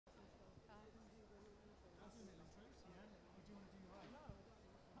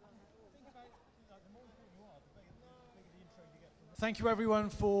Thank you everyone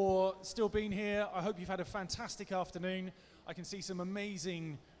for still being here. I hope you've had a fantastic afternoon. I can see some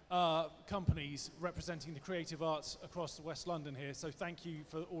amazing companies representing the creative arts across West London here, so thank you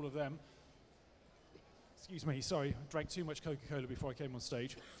for all of them. Excuse me, sorry, I drank too much Coca-Cola before I came on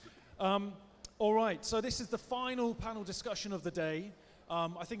stage. All right, so this is the final panel discussion of the day.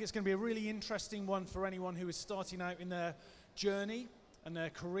 I think it's going to be a really interesting one for anyone who is starting out in their journey and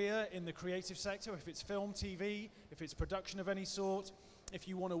their career in the creative sector, if it's film, TV, if it's production of any sort, if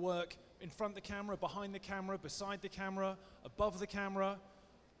you want to work in front of the camera, behind the camera, beside the camera, above the camera.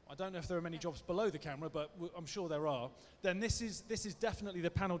 I don't know if there are many jobs below the camera, but I'm sure there are. Then this is definitely the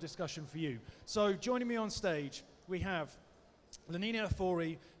panel discussion for you. So joining me on stage, we have Lennina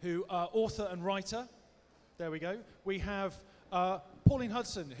Ofri, who author and writer. There we go. We have Pauline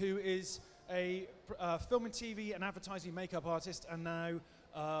Hudson, who is a film and TV and advertising makeup artist, and now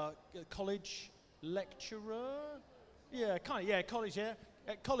college lecturer. Yeah,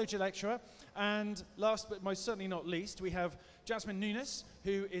 college lecturer. And last but most certainly not least, we have Jasmine Nunes,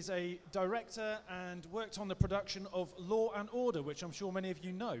 who is a director and worked on the production of Law and Order, which I'm sure many of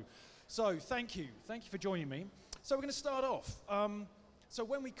you know. So thank you for joining me. So we're going to start off. So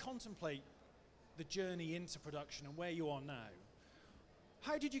when we contemplate the journey into production and where you are now,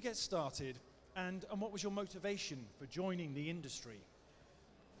 how did you get started, and what was your motivation for joining the industry?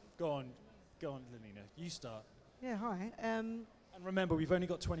 Go on, Lennina, you start. Yeah, hi. And remember, we've only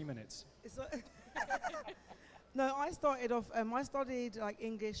got 20 minutes. No, I started off, I studied like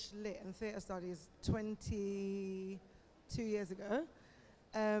English Lit and Theatre Studies 22 years ago.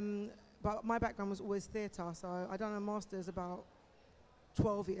 But my background was always theatre, so I done a master's about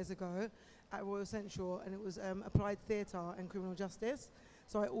 12 years ago at Royal Central, and it was applied theatre and criminal justice.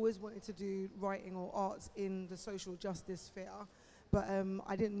 So I always wanted to do writing or arts in the social justice sphere, but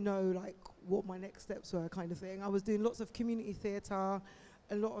I didn't know like what my next steps were, kind of thing. I was doing lots of community theatre,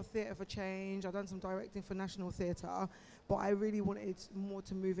 a lot of theatre for change. I've done some directing for National Theatre, but I really wanted more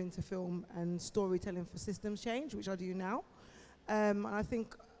to move into film and storytelling for systems change, which I do now. And I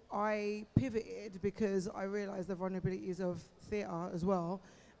think I pivoted because I realised the vulnerabilities of theatre as well,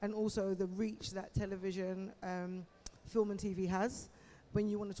 and also the reach that television, film and TV has. When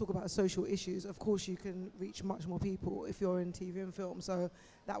you want to talk about social issues, of course you can reach much more people if you're in TV and film. So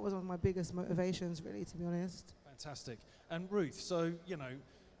that was one of my biggest motivations, really, to be honest. Fantastic. And Ruth, so,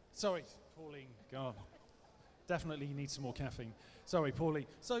 sorry, Pauline, go on. Definitely you need some more caffeine. Sorry, Pauline.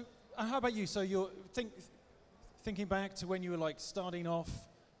 So how about you? So you're thinking back to when you were like starting off,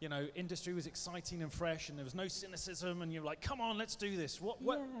 industry was exciting and fresh and there was no cynicism and you're like, come on, let's do this.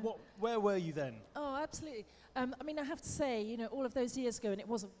 Where were you then? Oh, absolutely. I have to say, all of those years ago, and it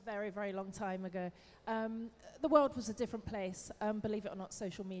was a very, very long time ago, the world was a different place. Believe it or not,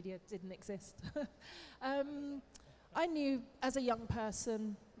 social media didn't exist. I knew as a young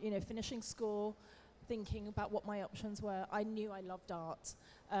person, finishing school, thinking about what my options were, I knew I loved art.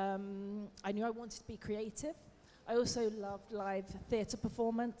 I knew I wanted to be creative. I also loved live theatre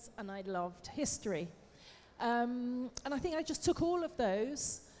performance, and I loved history. And I think I just took all of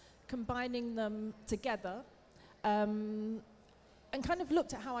those, combining them together, and kind of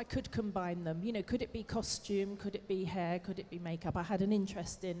looked at how I could combine them. Could it be costume? Could it be hair? Could it be makeup? I had an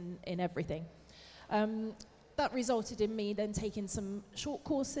interest in everything. That resulted in me then taking some short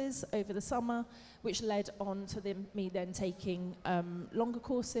courses over the summer, which led on to me then taking longer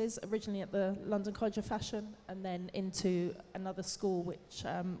courses, originally at the London College of Fashion, and then into another school, which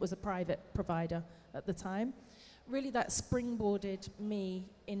was a private provider at the time. Really, that springboarded me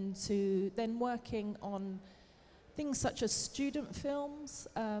into then working on things such as student films,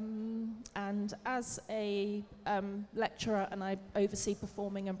 and as a lecturer, and I oversee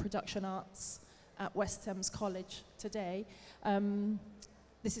performing and production arts at West Thames College today.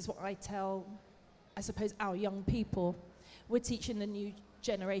 This is what I tell, I suppose, our young people. We're teaching the new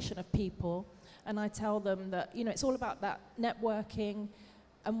generation of people, and I tell them that, it's all about that networking,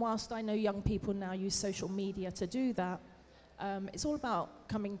 and whilst I know young people now use social media to do that, it's all about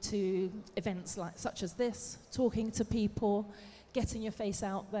coming to events such as this, talking to people, getting your face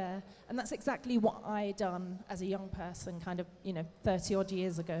out there, and that's exactly what I done as a young person, kind of, 30 odd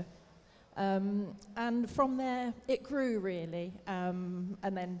years ago. And from there, it grew really, and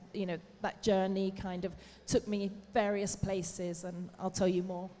then, that journey kind of took me various places, and I'll tell you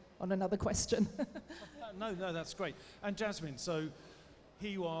more on another question. No, that's great. And Jasmine, so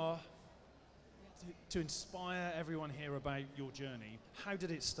here you are to inspire everyone here about your journey. How did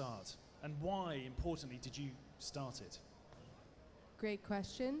it start, and why, importantly, did you start it? Great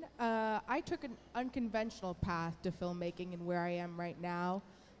question. I took an unconventional path to filmmaking and where I am right now.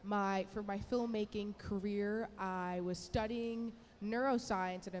 For my filmmaking career, I was studying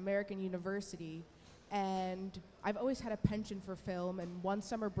neuroscience at American University, and I've always had a penchant for film, and one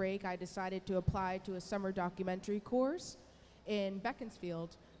summer break I decided to apply to a summer documentary course in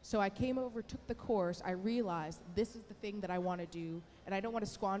Beaconsfield. So I came over, took the course, I realized this is the thing that I want to do, and I don't want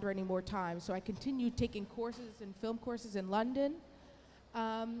to squander any more time. So I continued taking courses and film courses in London.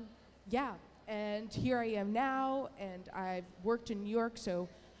 And here I am now, and I've worked in New York, so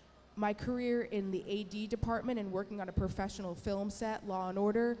my career in the AD department and working on a professional film set, Law and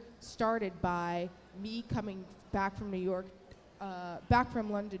Order, started by me coming back from New York, back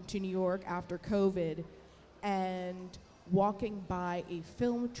from London to New York after COVID, and walking by a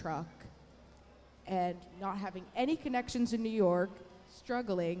film truck and not having any connections in New York,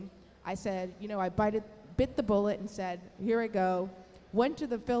 struggling. I said, I bit the bullet and said, here I go. Went to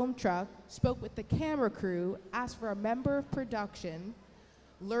the film truck, spoke with the camera crew, asked for a member of production,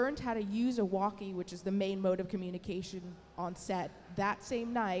 learned how to use a walkie, which is the main mode of communication on set that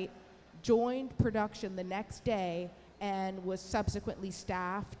same night, joined production the next day, and was subsequently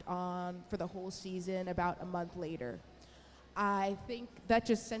staffed on for the whole season about a month later. I think that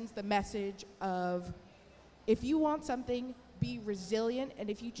just sends the message of, if you want something, be resilient, and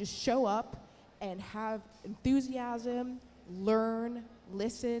if you just show up and have enthusiasm, learn,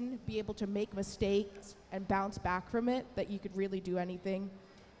 listen, be able to make mistakes and bounce back from it, that you could really do anything.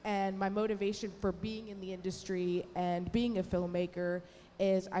 And my motivation for being in the industry and being a filmmaker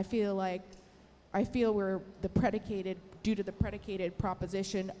is I feel we're due to the predicated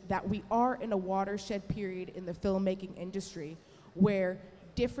proposition that we are in a watershed period in the filmmaking industry where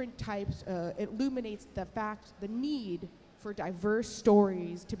different types, illuminates the need for diverse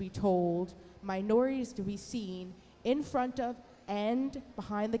stories to be told, minorities to be seen in front of and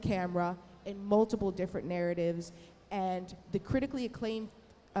behind the camera in multiple different narratives. And the critically acclaimed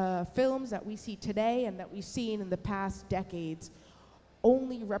films that we see today and that we've seen in the past decades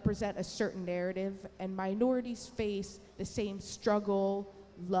only represent a certain narrative, and minorities face the same struggle,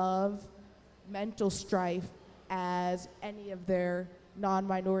 love, mental strife as any of their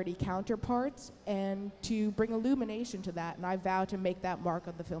non-minority counterparts, and to bring illumination to that, and I vow to make that mark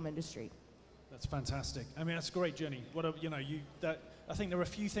on the film industry. That's fantastic. I mean, that's a great journey. I think there are a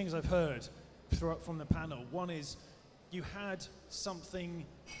few things I've heard from the panel. One is you had something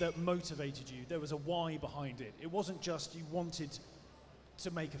that motivated you. There was a why behind it. It wasn't just you wanted to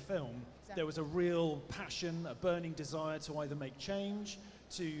make a film. Exactly. There was a real passion, a burning desire to either make change,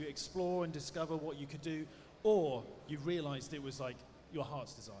 to explore and discover what you could do, or you realized it was like your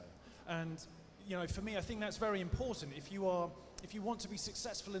heart's desire. And for me, I think that's very important. If you want to be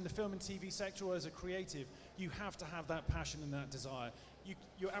successful in the film and TV sector or as a creative, you have to have that passion and that desire.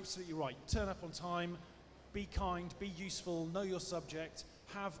 You're absolutely right. Turn up on time, be kind, be useful, know your subject,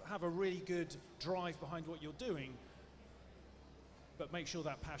 have a really good drive behind what you're doing, but make sure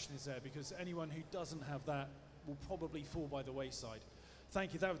that passion is there, because anyone who doesn't have that will probably fall by the wayside.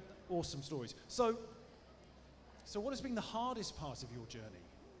 Thank you. That was awesome stories. So what has been the hardest part of your journey?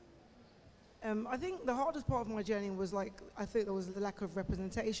 I think the hardest part of my journey was I think there was the lack of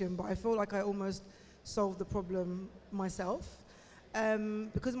representation, but I feel like I almost solved the problem myself.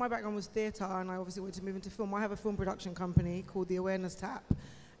 Because my background was theatre and I obviously wanted to move into film, I have a film production company called The Awareness Tap,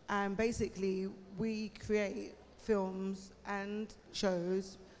 and basically we create films and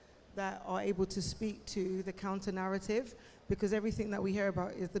shows that are able to speak to the counter narrative, because everything that we hear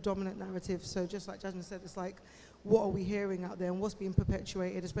about is the dominant narrative. So just like Jasmine said, it's like, what are we hearing out there and what's being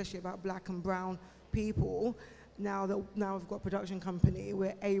perpetuated, especially about black and brown people. Now we've got a production company,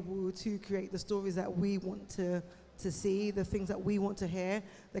 we're able to create the stories that we want to see, the things that we want to hear,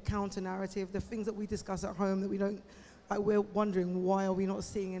 the counter narrative, the things that we discuss at home that we don't, we're wondering, why are we not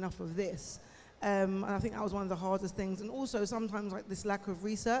seeing enough of this? And I think that was one of the hardest things. And also sometimes this lack of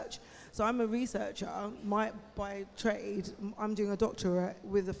research. So I'm a researcher, by trade. I'm doing a doctorate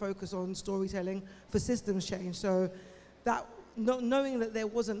with a focus on storytelling for systems change. So that, knowing that there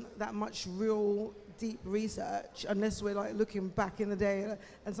wasn't that much real deep research, unless we're looking back in the day,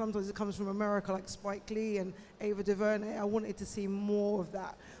 and sometimes it comes from America, like Spike Lee and Ava DuVernay, I wanted to see more of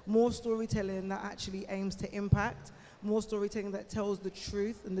that, more storytelling that actually aims to impact, more storytelling that tells the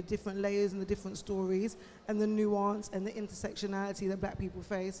truth and the different layers and the different stories and the nuance and the intersectionality that black people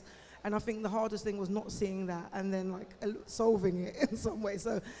face. And I think the hardest thing was not seeing that and then solving it in some way.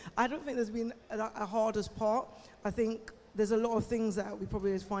 So I don't think there's been a hardest part. I think there's a lot of things that we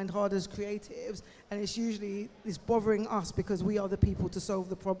probably find hard as creatives, and it's bothering us because we are the people to solve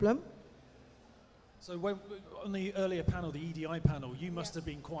the problem. So when, on the earlier panel, the EDI panel, you must have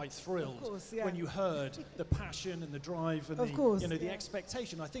been quite thrilled when you heard the passion and the drive and the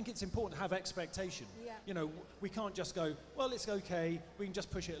expectation. I think it's important to have expectation. Yeah. You know, we can't just go, well, it's okay, we can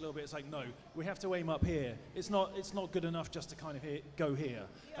just push it a little bit. It's like, no, we have to aim up here. It's not good enough just to kind of go here.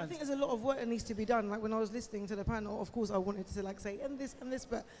 Yeah, I think there's a lot of work that needs to be done. Like when I was listening to the panel, of course I wanted to like say, and this,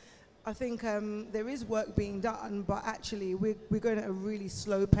 but I think there is work being done, but actually we're going at a really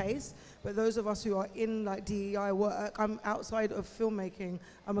slow pace. But those of us who are in like DEI work, I'm outside of filmmaking,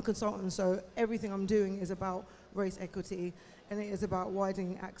 I'm a consultant, so everything I'm doing is about race equity, and it is about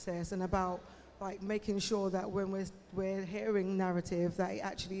widening access and about like making sure that when we're hearing narrative, that it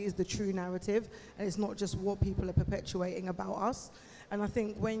actually is the true narrative, and it's not just what people are perpetuating about us. And I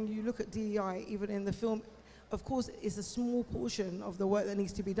think when you look at DEI, even in the film, of course, it's a small portion of the work that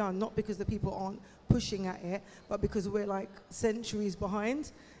needs to be done, not because the people aren't pushing at it, but because we're like centuries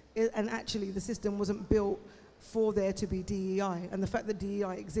behind. And actually, the system wasn't built for there to be DEI. And the fact that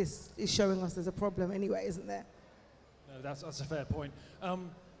DEI exists is showing us there's a problem anyway, isn't there? No, that's a fair point.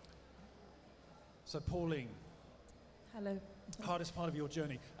 So, Pauline. Hello. Hardest part of your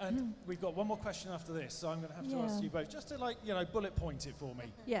journey. And we've got one more question after this, so I'm going to have to ask you both, just to like, you know, bullet point it for me.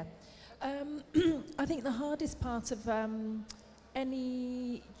 Yeah. I think the hardest part of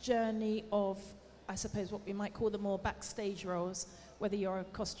any journey of, I suppose, what we might call the more backstage roles, whether you're a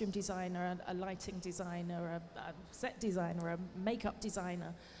costume designer, a lighting designer, a set designer, a makeup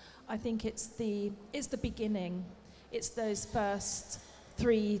designer, I think it's the beginning. It's those first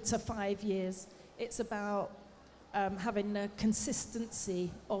 3 to 5 years. It's about having a consistency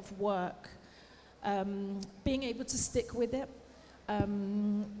of work, being able to stick with it.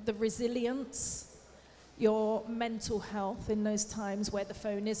 The resilience, your mental health in those times where the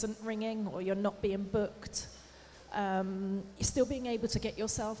phone isn't ringing or you're not being booked, you're still being able to get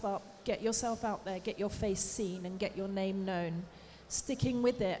yourself up, get yourself out there, get your face seen and get your name known, sticking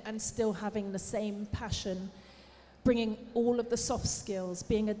with it and still having the same passion, bringing all of the soft skills,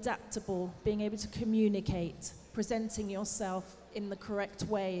 being adaptable, being able to communicate, presenting yourself in the correct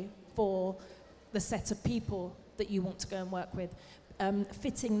way for the set of people that you want to go and work with.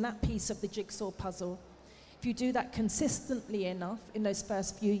 Fitting that piece of the jigsaw puzzle. If you do that consistently enough in those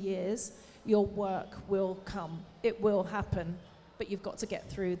first few years, your work will come. It will happen, but you've got to get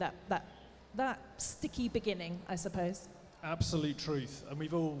through that sticky beginning, I suppose. Absolute truth, and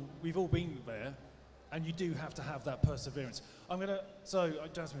we've all been there, and you do have to have that perseverance.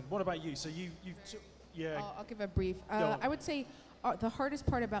 Jasmine, what about you? So I'll give a brief. I would say the hardest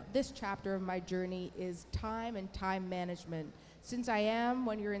part about this chapter of my journey is time and time management. Since I am,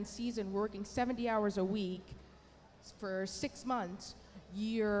 when you're in season, working 70 hours a week for 6 months,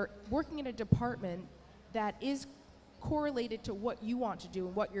 you're working in a department that is correlated to what you want to do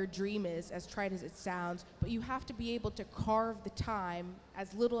and what your dream is, as trite as it sounds, but you have to be able to carve the time,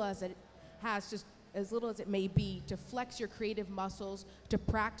 as little as it has, just as little as it may be, to flex your creative muscles, to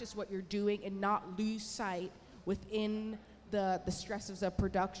practice what you're doing and not lose sight within the stresses of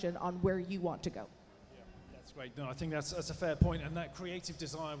production on where you want to go. That's great. No, I think that's a fair point, and that creative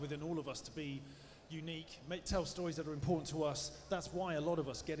desire within all of us to be unique, tell stories that are important to us. That's why a lot of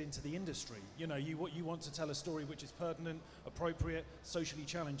us get into the industry. You know, you want to tell a story which is pertinent, appropriate, socially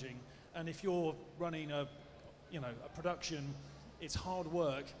challenging, and if you're running a production, it's hard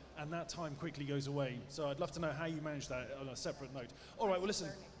work, and that time quickly goes away. So I'd love to know how you manage that on a separate note. All right, well, listen.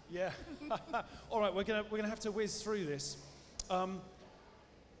 Yeah. All right, we're gonna have to whiz through this.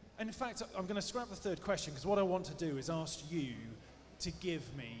 And in fact, I'm going to scrap the third question, because what I want to do is ask you to give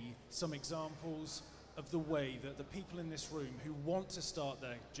me some examples of the way that the people in this room who want to start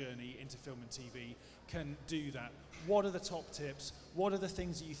their journey into film and TV can do that. What are the top tips? What are the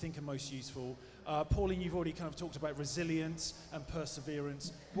things that you think are most useful? Pauline, you've already kind of talked about resilience and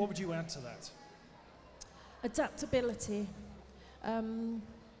perseverance. What would you add to that? Adaptability. In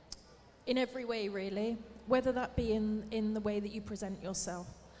every way, really. Whether that be in the way that you present yourself.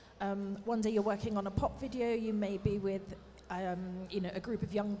 One day you're working on a pop video, you may be with a group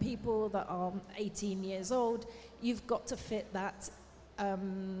of young people that are 18 years old. You've got to fit that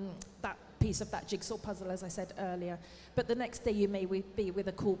piece of that jigsaw puzzle, as I said earlier. But the next day you may be with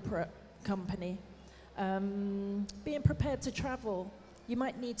a corporate company. Being prepared to travel. You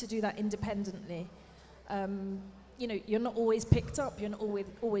might need to do that independently. You're not always picked up, you're not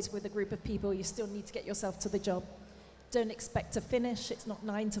always with a group of people, you still need to get yourself to the job. Don't expect to finish, it's not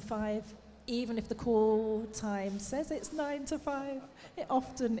 9 to 5. Even if the call time says it's 9 to 5, it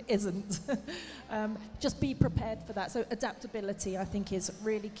often isn't. Just be prepared for that. So adaptability, I think, is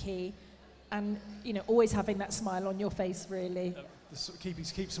really key. And, always having that smile on your face, really.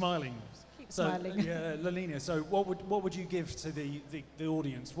 Keep smiling. So, smiling. yeah, Lennina, so what would you give to the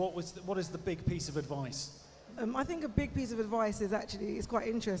audience? What is the big piece of advice? I think a big piece of advice is actually, it's quite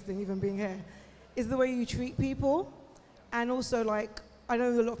interesting even being here, is the way you treat people. And also, like, I know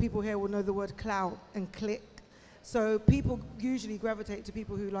a lot of people here will know the word clout and click. So people usually gravitate to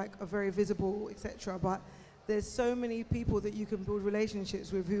people who like are very visible, etc. But there's so many people that you can build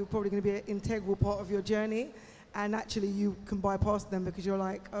relationships with who are probably going to be an integral part of your journey. And actually you can bypass them because you're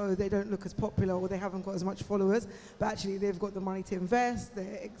like, oh, they don't look as popular or they haven't got as much followers. But actually they've got the money to invest,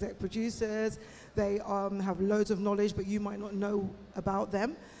 they're exec producers, they have loads of knowledge, but you might not know about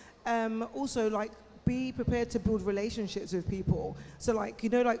them. Also, like, be prepared to build relationships with people. So like, you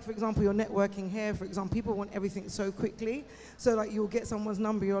know, like for example, you're networking here, for example, people want everything so quickly. So like you'll get someone's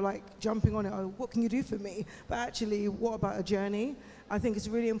number, you're like jumping on it, oh, what can you do for me? But actually, what about a journey? I think it's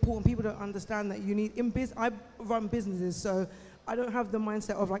really important. People don't understand that you need, I run businesses, so I don't have the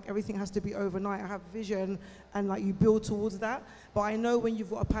mindset of like everything has to be overnight. I have vision and like you build towards that. But I know when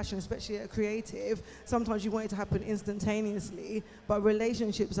you've got a passion, especially a creative, sometimes you want it to happen instantaneously, but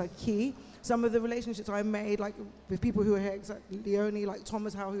relationships are key. Some of the relationships I made, like with people who are here, exactly, Leonie, like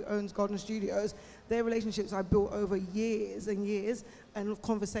Thomas Howe, who owns Garden Studios, their relationships I built over years and years, and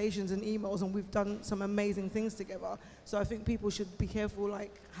conversations and emails, and we've done some amazing things together. So I think people should be careful,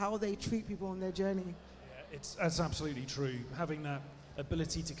 like how they treat people on their journey. Yeah, that's absolutely true. Having that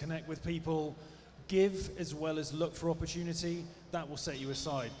ability to connect with people, give as well as look for opportunity, that will set you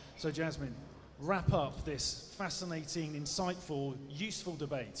aside. So Jasmine, wrap up this fascinating, insightful, useful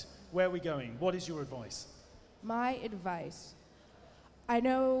debate. Where are we going? What is your advice? My advice. I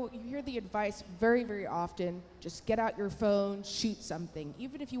know you hear the advice very, very often, just get out your phone, shoot something.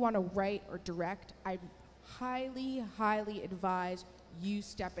 Even if you want to write or direct, I highly, highly advise you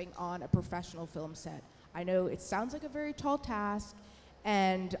stepping on a professional film set. I know it sounds like a very tall task,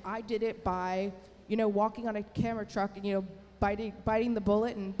 and I did it by, you know, walking on a camera truck and, you know, biting the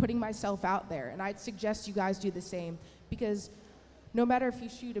bullet and putting myself out there. And I'd suggest you guys do the same, because no matter if you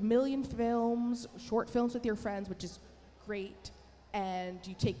shoot 1 million films, short films with your friends, which is great, and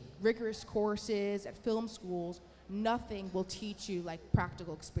you take rigorous courses at film schools, nothing will teach you like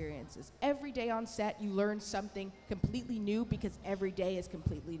practical experiences. Every day on set, you learn something completely new because every day is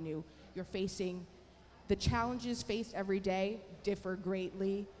completely new. You're facing, the challenges faced every day differ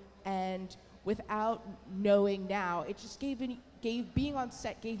greatly, and without knowing now, it just being on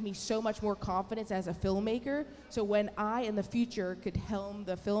set gave me so much more confidence as a filmmaker. So when I, in the future, could helm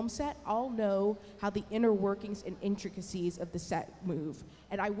the film set, I'll know how the inner workings and intricacies of the set move.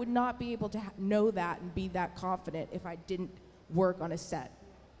 And I would not be able to know that and be that confident if I didn't work on a set.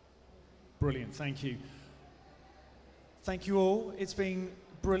 Brilliant, thank you. Thank you all. It's been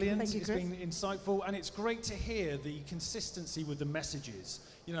brilliant, Thank you, it's Chris. been insightful, and it's great to hear the consistency with the messages.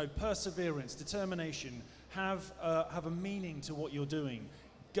 You know, perseverance, determination, have a meaning to what you're doing.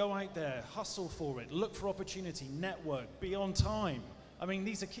 Go out there, hustle for it, look for opportunity, network, be on time. I mean,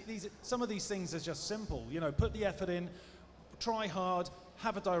 some of these things are just simple. You know, put the effort in, try hard,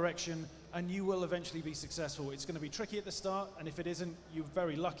 have a direction, and you will eventually be successful. It's going to be tricky at the start, and if it isn't, you're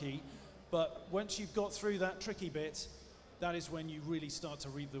very lucky. But once you've got through that tricky bit, that is when you really start to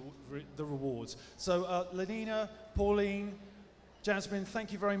reap the rewards. So Lennina, Pauline, Jasmine,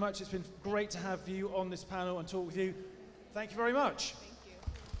 thank you very much. It's been great to have you on this panel and talk with you. Thank you very much.